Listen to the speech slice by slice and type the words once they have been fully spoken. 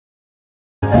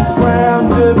That brown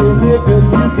dirty liquor,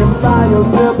 you can buy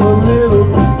yourself a little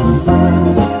piece of mind.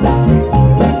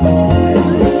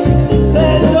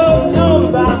 They don't know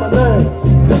about my name,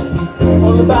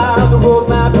 only by the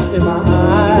roadmap in my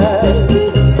eyes.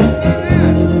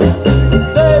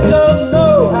 They don't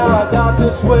know how I got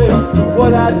this way,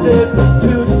 what I did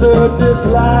to deserve this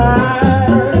life.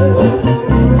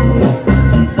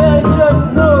 They just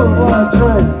know what I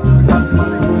drink,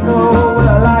 know what I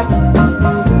like.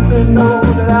 They know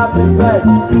that I'll be back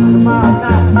tomorrow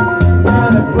night.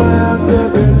 And a brown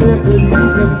dirty liquor, you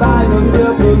can buy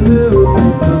yourself a little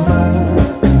piece of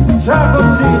mind.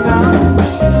 Chocolate tea now.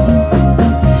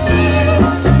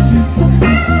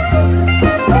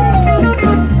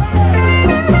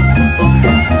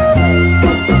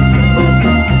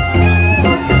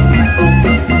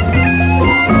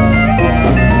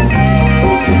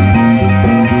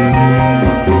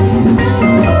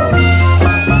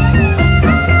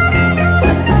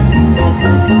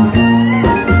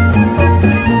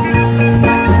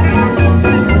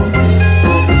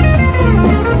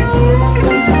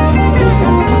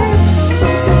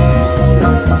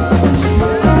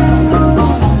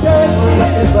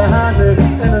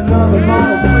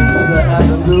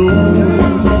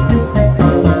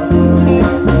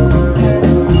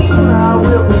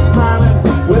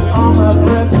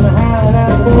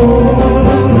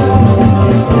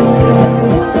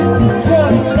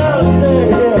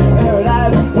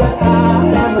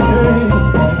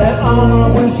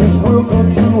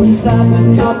 Inside this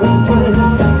jumping train,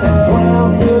 that brown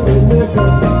dirty liquor,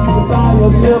 you can buy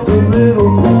yourself a little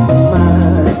piece of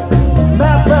mind.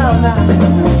 Map out now.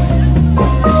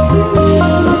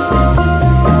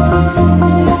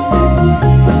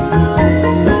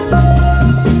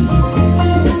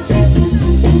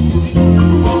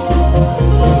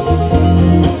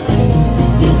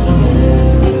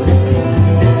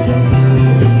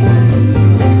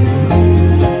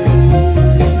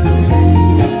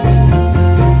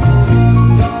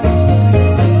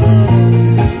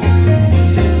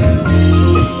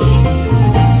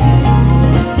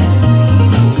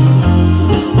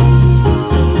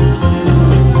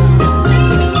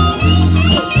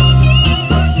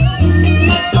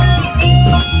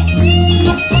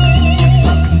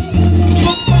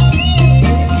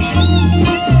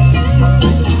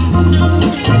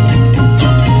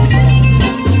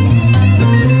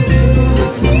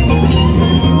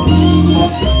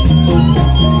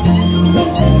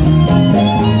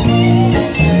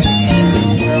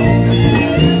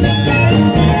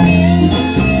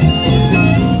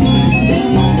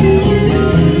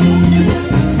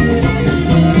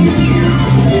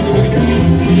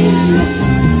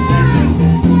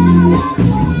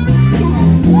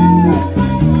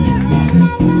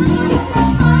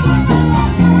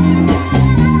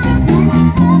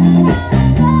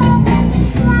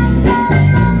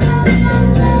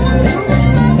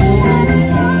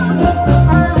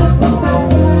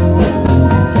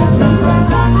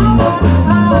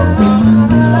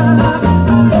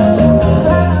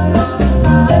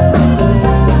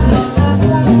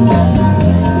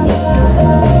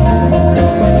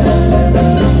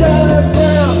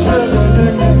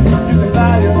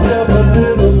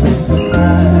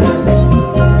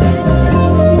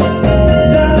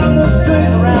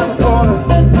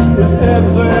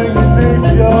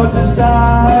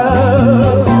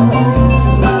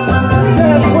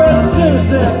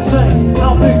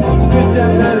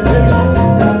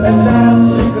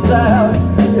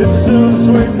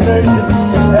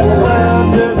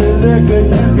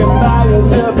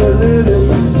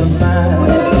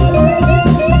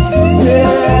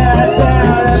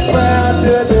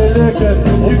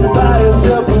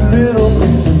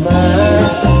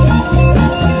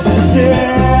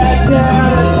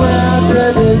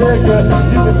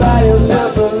 You can buy